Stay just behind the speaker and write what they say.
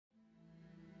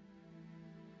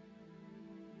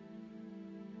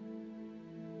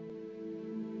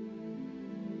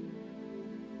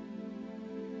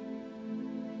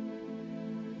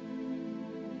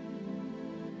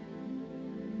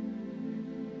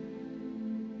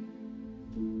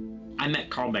I met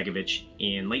Carl Begovich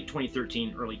in late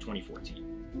 2013, early 2014.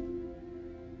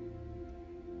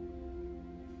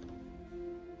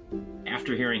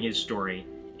 After hearing his story,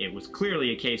 it was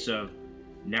clearly a case of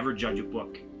never judge a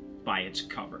book by its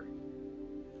cover.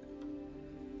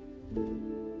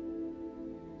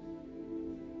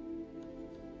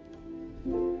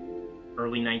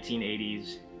 Early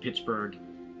 1980s, Pittsburgh.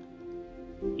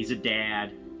 He's a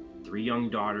dad, 3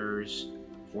 young daughters,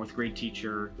 4th grade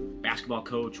teacher, basketball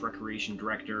coach, recreation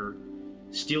director.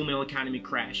 Steel mill economy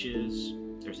crashes.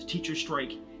 There's a teacher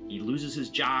strike. He loses his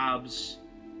jobs.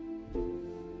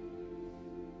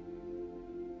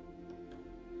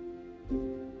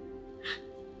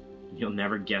 You'll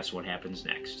never guess what happens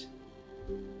next.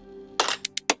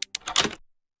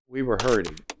 We were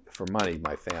hurting for money,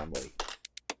 my family.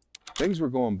 Things were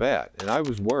going bad, and I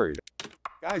was worried.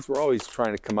 Guys were always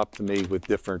trying to come up to me with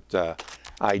different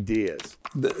ideas.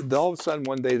 All of a sudden,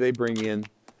 one day they bring in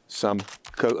a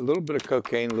little bit of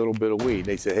cocaine, a little bit of weed.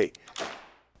 They say, "Hey,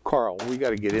 Carl, we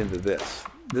got to get into this.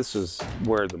 This is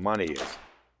where the money is."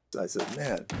 I said,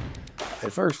 "Man,"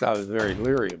 at first I was very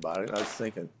leery about it. I was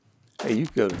thinking, "Hey, you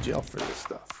could go to jail for this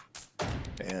stuff."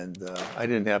 And I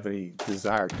didn't have any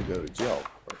desire to go to jail,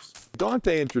 of course.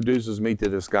 Dante introduces me to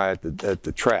this guy at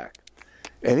the track.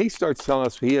 And he starts telling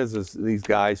us he has these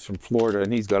guys from Florida,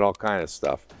 and he's got all kind of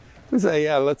stuff. We say,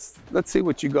 "Yeah, let's see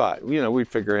what you got." You know, we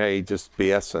figure, hey, just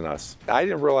BSing us. I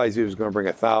didn't realize he was going to bring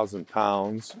 1,000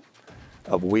 pounds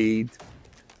of weed,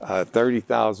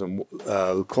 30,000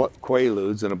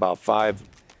 quaaludes, and about 5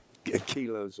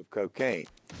 kilos of cocaine.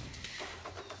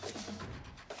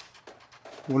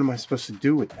 What am I supposed to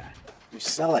do with that? We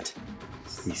sell it.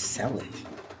 We sell it.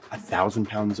 1,000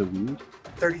 pounds of weed?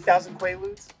 30,000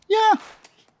 quaaludes? Yeah.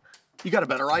 You got a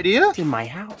better idea? It's in my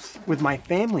house with my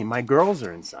family. My girls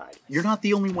are inside. You're not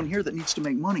the only one here that needs to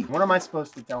make money. What am I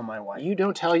supposed to tell my wife? You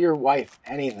don't tell your wife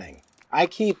anything. I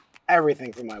keep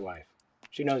everything from my wife.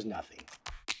 She knows nothing.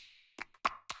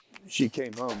 She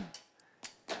came home.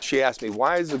 She asked me,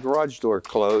 "Why is the garage door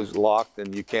closed, locked,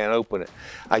 and you can't open it?"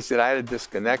 I said I had to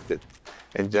disconnect it.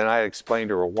 And then I explained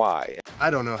to her why. I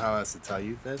don't know how else to tell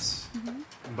you this,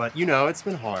 but you know, it's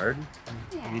been hard.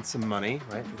 Yeah. You need some money,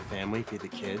 right, for the family, feed the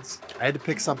kids. I had to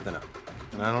pick something up.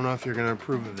 And I don't know if you're gonna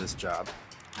approve of this job.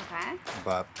 Okay.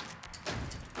 But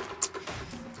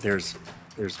there's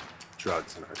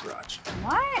drugs in our garage.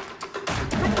 What?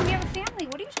 How come you have a family?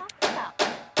 What are you talking about?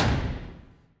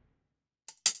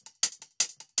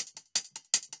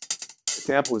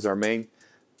 Tampa was our main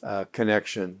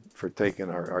connection for taking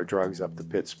our drugs up to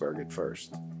Pittsburgh at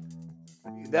first.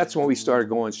 That's when we started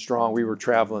going strong. We were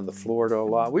traveling to Florida a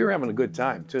lot. We were having a good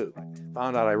time too.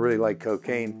 Found out I really liked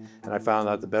cocaine, and I found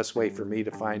out the best way for me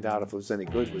to find out if it was any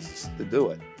good was to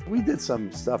do it. We did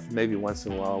some stuff maybe once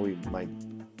in a while. We might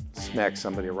smack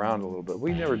somebody around a little bit.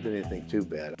 We never did anything too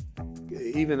bad.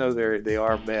 Even though they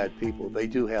are bad people, they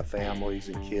do have families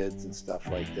and kids and stuff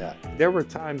like that. There were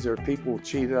times there were people who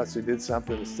cheated us who did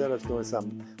something. Instead of doing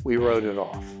something, we wrote it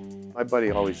off. My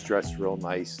buddy always dressed real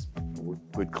nice with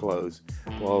good clothes.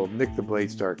 Well, Nick the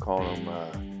Blade started calling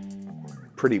him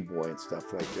pretty boy and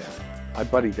stuff like that. My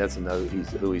buddy doesn't know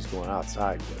who he's going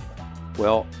outside with.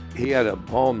 Well, he had a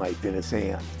ball knife in his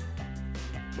hand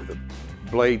with a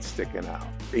blade sticking out.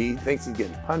 He thinks he's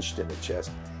getting punched in the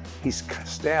chest. He's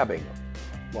stabbing him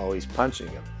while he's punching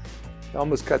him. It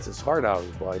almost cuts his heart out of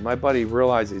his body. My buddy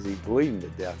realizes he's bleeding to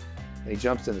death, and he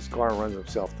jumps in his car and runs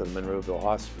himself to the Monroeville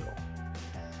Hospital.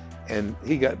 And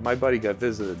my buddy got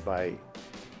visited by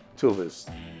 2 of his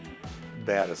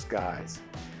baddest guys,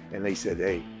 and they said,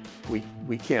 "Hey,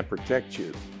 we can't protect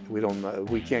you.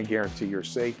 We can't guarantee your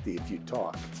safety if you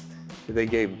talk." But they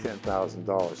gave him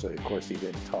 $10,000, so of course he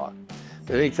didn't talk.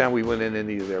 But anytime we went in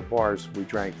any of their bars, we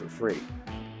drank for free.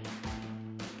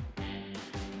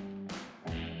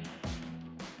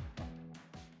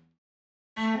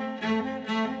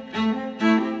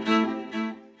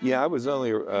 Yeah, I was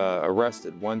only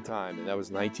arrested one time, and that was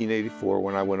 1984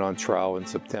 when I went on trial in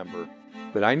September.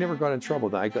 But I never got in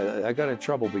trouble. I got in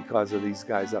trouble because of these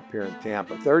guys up here in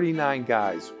Tampa. 39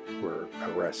 guys were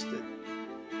arrested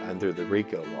under the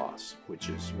RICO laws, which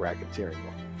is racketeering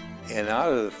law. And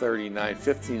out of the 39,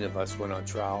 15 of us went on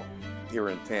trial here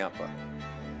in Tampa.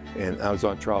 And I was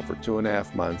on trial for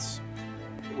 2.5 months.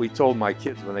 We told my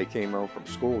kids when they came home from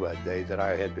school that day that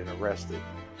I had been arrested.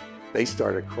 They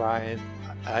started crying.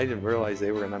 I didn't realize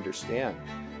they were going to understand.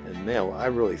 And man, I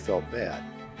really felt bad.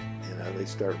 You know, they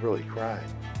started really crying.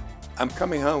 I'm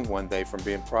coming home one day from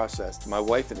being processed. My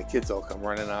wife and the kids all come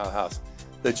running out of the house.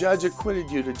 "The judge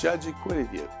acquitted you, the judge acquitted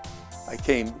you." I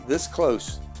came this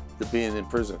close to being in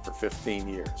prison for 15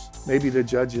 years. Maybe the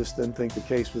judge just didn't think the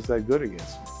case was that good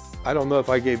against me. I don't know if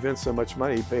I gave Vince so much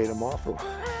money he paid him off or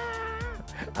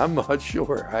I'm not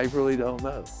sure. I really don't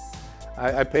know.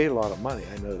 I paid a lot of money,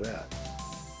 I know that.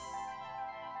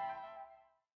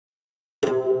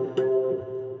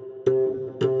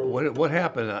 What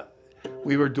happened,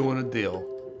 we were doing a deal,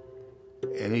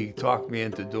 and he talked me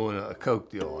into doing a coke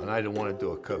deal, and I didn't want to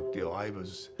do a coke deal. I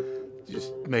was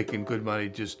just making good money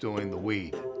just doing the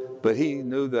weed. But he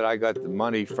knew that I got the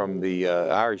money from the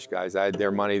Irish guys. I had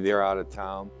their money, they're out of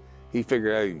town. He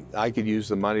figured I could use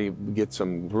the money, get a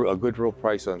good real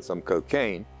price on some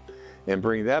cocaine, and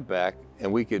bring that back,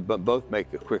 and we could both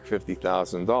make a quick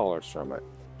 $50,000 from it.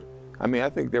 I mean, I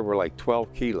think there were like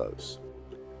 12 kilos.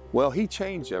 Well, he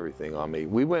changed everything on me.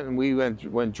 We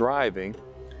went driving,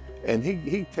 and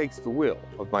he takes the wheel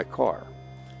of my car.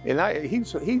 And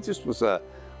he just was a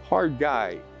hard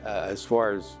guy as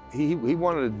far as he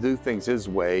wanted to do things his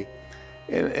way,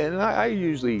 and I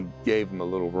usually gave him a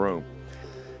little room.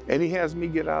 And he has me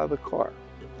get out of the car.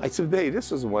 I said, "Hey,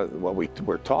 this is what we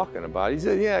were talking about." He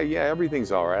said, yeah,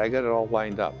 everything's all right. I got it all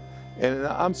lined up. And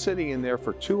I'm sitting in there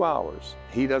for 2 hours.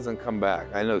 He doesn't come back.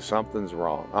 I know something's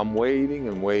wrong. I'm waiting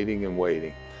and waiting and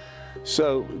waiting.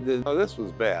 So this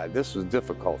was bad. This was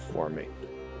difficult for me.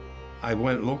 I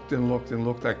went, looked and looked and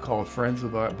looked. I called friends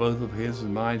of both of his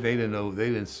and mine. They didn't know. They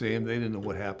didn't see him. They didn't know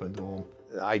what happened to him.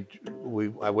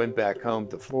 I went back home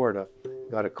to Florida.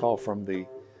 Got a call from the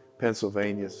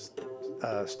Pennsylvania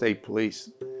State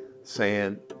Police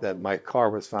saying that my car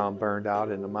was found burned out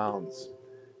in the mountains.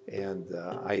 And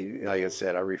like I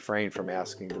said, I refrained from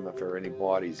asking them if there were any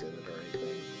bodies in it or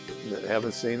anything. I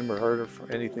haven't seen them or heard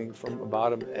anything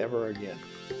about them ever again.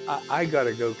 I got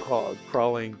to go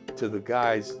crawling to the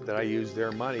guys that I used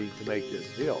their money to make this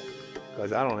deal,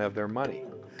 because I don't have their money.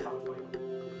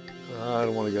 I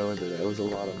don't want to go into that. It was a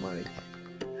lot of money.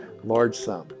 Large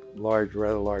sum,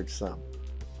 rather large sum.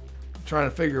 Trying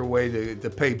to figure a way to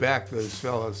pay back those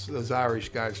fellas, those Irish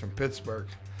guys from Pittsburgh,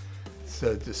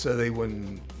 so they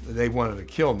wanted to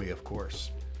kill me, of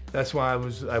course. That's why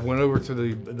I went over to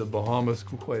the Bahamas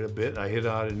quite a bit. I hid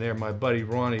out in there. My buddy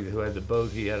Ronnie, who had the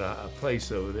boat, he had a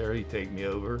place over there. He'd take me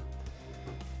over.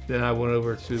 Then I went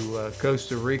over to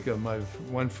Costa Rica. My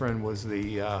one friend was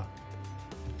the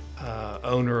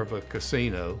owner of a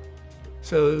casino.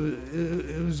 So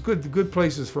it was good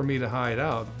places for me to hide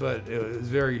out, but it was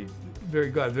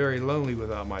got very lonely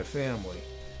without my family.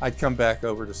 I'd come back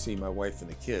over to see my wife and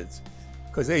the kids,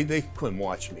 because they couldn't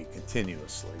watch me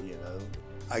continuously, you know.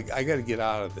 I got to get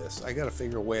out of this. I got to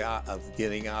figure a way out of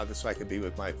getting out of this so I could be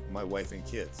with my wife and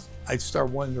kids. I'd start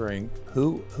wondering,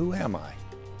 who am I?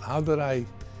 How did I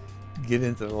get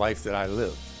into the life that I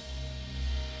live?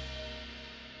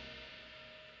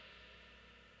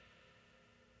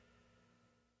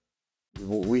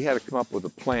 We had to come up with a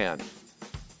plan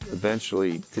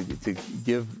eventually to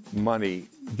get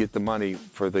the money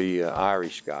for the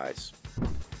Irish guys.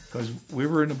 Because we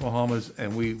were in the Bahamas,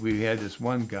 and we had this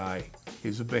one guy,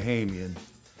 he's a Bahamian,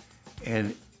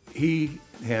 and he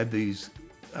had these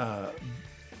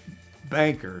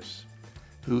bankers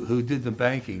who did the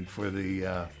banking for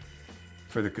the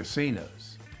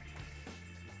casinos.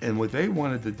 And what they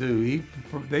wanted to do,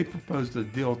 they proposed a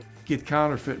deal, get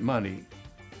counterfeit money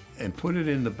and put it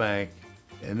in the bank,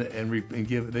 and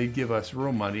they'd give us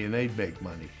real money, and they'd make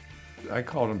money. I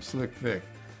called him Slick Vic.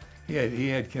 He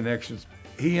had connections.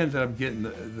 He ended up getting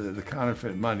the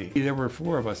counterfeit money. There were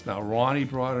 4 of us now. Ronnie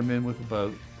brought him in with the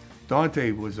boat.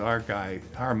 Dante was our guy,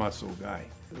 our muscle guy.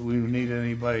 We needed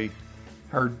anybody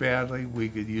hurt badly, we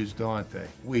could use Dante.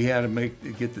 We had to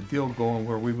get the deal going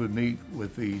where we would meet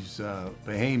with these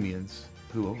Bahamians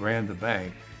who ran the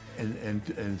bank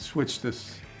and switch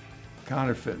this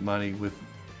counterfeit money with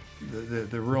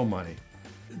the real money.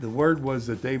 The word was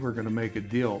that they were going to make a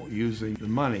deal using the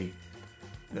money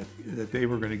that they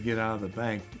were going to get out of the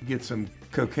bank, get some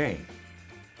cocaine.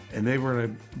 And they were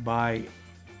going to buy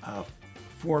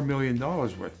 $4 million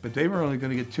worth, but they were only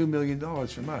going to get $2 million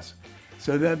from us.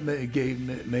 So that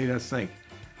made us think,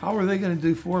 how are they going to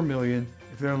do $4 million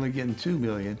if they're only getting $2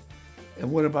 million?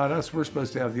 And what about us? We're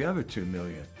supposed to have the other $2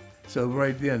 million. So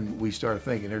right then we started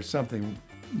thinking there's something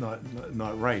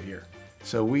not right here.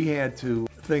 So we had to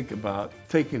think about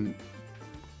taking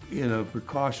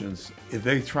precautions. If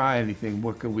they try anything,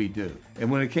 what can we do?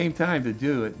 And when it came time to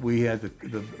do it, we had the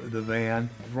van.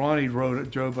 Ronnie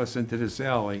drove us into this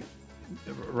alley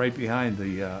right behind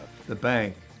the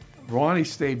bank. Ronnie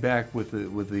stayed back with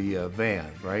the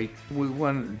van, right? We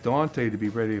wanted Dante to be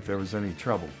ready if there was any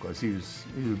trouble, because he was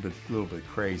a little bit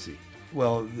crazy.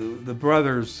 Well, the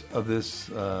brothers of this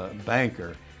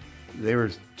banker They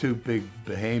were two big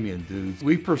Bahamian dudes.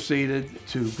 We proceeded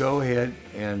to go ahead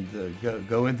and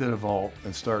go into the vault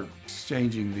and start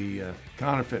exchanging the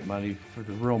counterfeit money for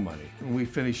the real money. And we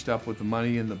finished up with the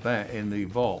money in the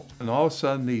vault. And all of a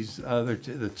sudden,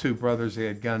 the two brothers, they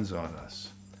had guns on us.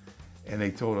 And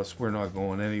they told us, we're not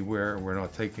going anywhere, we're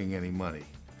not taking any money.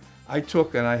 I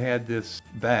had this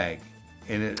bag,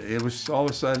 and it was, all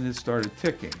of a sudden it started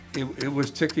ticking. It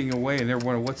was ticking away, and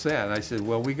everyone wondered, what's that? And I said,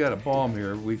 well, we got a bomb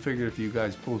here. We figured if you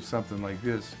guys pulled something like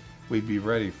this, we'd be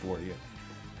ready for you.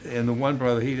 And the one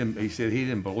brother, he said he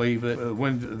didn't believe it.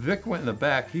 When Vic went in the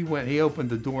back, he opened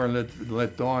the door and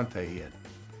let Dante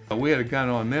in. We had a gun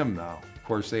on them now. Of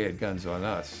course, they had guns on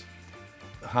us.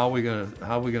 How are we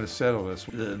gonna settle this?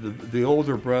 The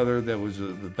older brother that was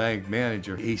the bank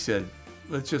manager, he said,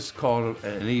 let's just call it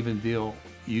an even deal.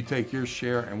 You take your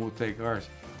share and we'll take ours.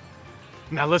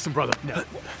 Now listen, brother. No.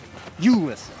 You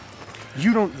listen.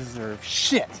 You don't deserve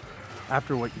shit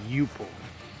after what you pulled.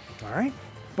 All right?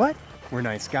 But we're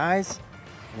nice guys,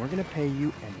 and we're gonna pay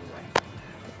you anyway.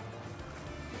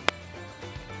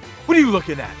 What are you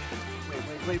looking at?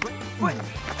 Wait. What?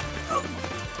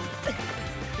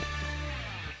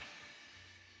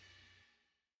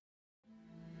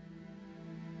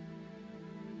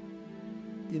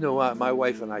 You know what? My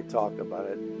wife and I talked about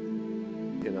it.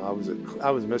 You know, I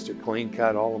was Mr. Clean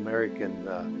Cut,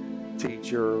 All-American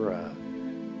teacher,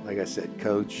 like I said,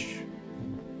 coach,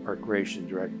 recreation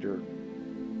director.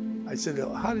 I said,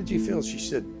 how did you feel? She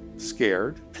said,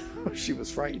 scared. She was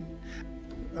frightened.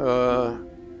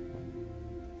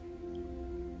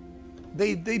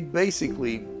 They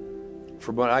basically,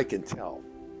 from what I can tell,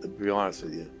 to be honest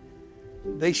with you,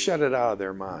 they shut it out of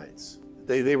their minds.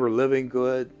 They were living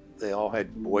good. They all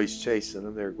had boys chasing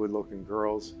them. They were good-looking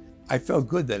girls. I felt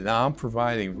good that now I'm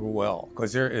providing real well,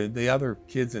 because the other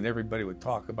kids and everybody would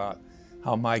talk about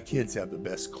how my kids have the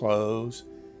best clothes,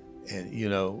 and you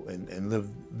know, and live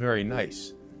very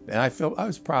nice. And I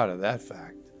was proud of that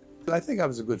fact. I think I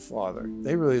was a good father.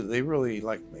 They really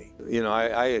liked me. You know,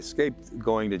 I escaped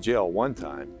going to jail one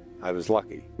time. I was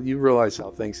lucky. You realize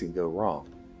how things can go wrong,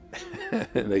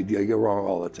 and they go wrong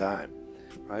all the time.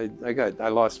 I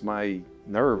lost my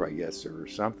nerve, I guess, or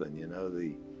something, you know,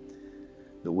 the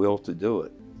will to do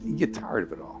it. You get tired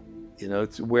of it all, you know,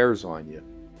 it wears on you.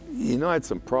 You know, I had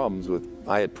some problems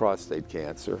I had prostate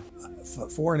cancer.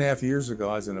 4.5 years ago,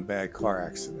 I was in a bad car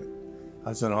accident. I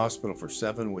was in a hospital for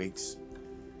 7 weeks,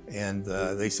 and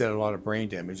they said a lot of brain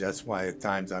damage. That's why at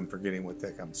times I'm forgetting what the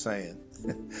heck I'm saying.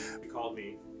 You called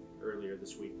me earlier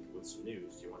this week with some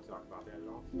news. Do you want to talk about that at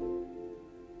all?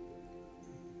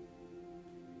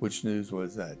 Which news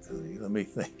was that? Let me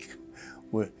think.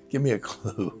 Give me a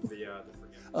clue.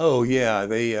 Oh yeah,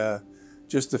 they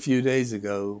just a few days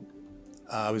ago,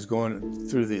 I was going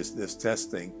through this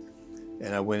testing,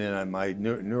 and I went in on my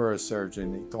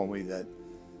neurosurgeon. He told me that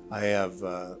I have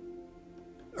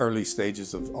early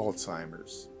stages of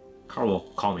Alzheimer's. Carl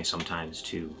will call me sometimes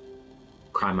to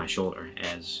cry my shoulder,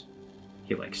 as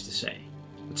he likes to say.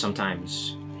 But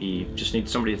sometimes he just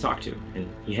needs somebody to talk to, and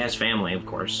he has family, of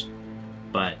course.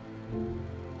 But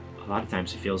a lot of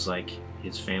times he feels like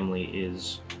his family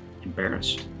is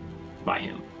embarrassed by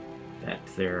him, that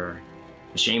they're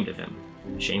ashamed of him,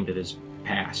 ashamed of his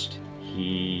past.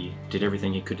 He did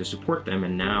everything he could to support them,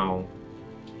 and now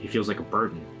he feels like a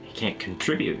burden. He can't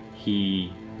contribute.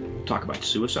 He talk about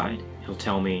suicide. He'll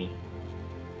tell me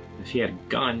if he had a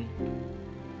gun,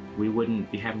 we wouldn't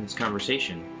be having this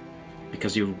conversation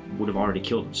because he would have already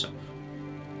killed himself.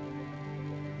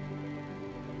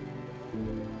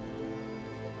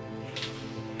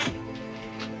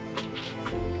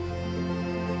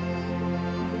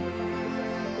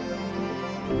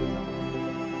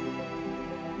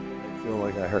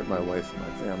 I hurt my wife and my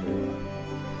family.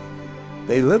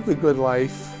 They lived a good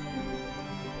life.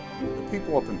 The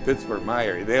people up in Pittsburgh, my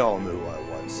area, they all knew who I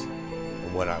was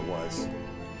and what I was.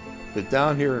 But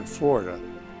down here in Florida,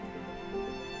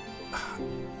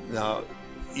 now,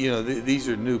 you know, these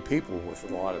are new people with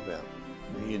a lot of them.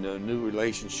 You know, new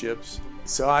relationships.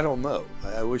 So I don't know.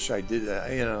 I wish I did.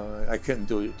 You know, I couldn't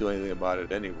do anything about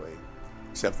it anyway,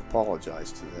 except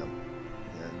apologize to them,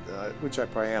 and which I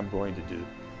probably am going to do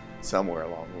somewhere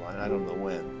along the line. I don't know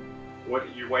when.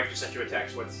 What? Your wife just sent you a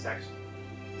text. What's the text?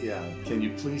 Yeah. Can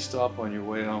you please stop on your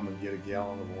way home and get a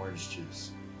gallon of orange juice?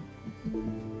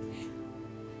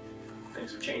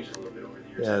 Things have changed a little bit over the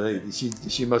years. Yeah,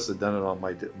 she must have done it on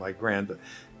my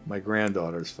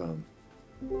granddaughter's phone.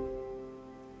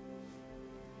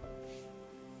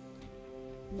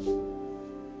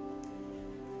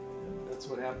 That's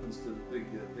what happens to the big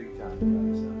time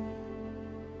guys. Huh?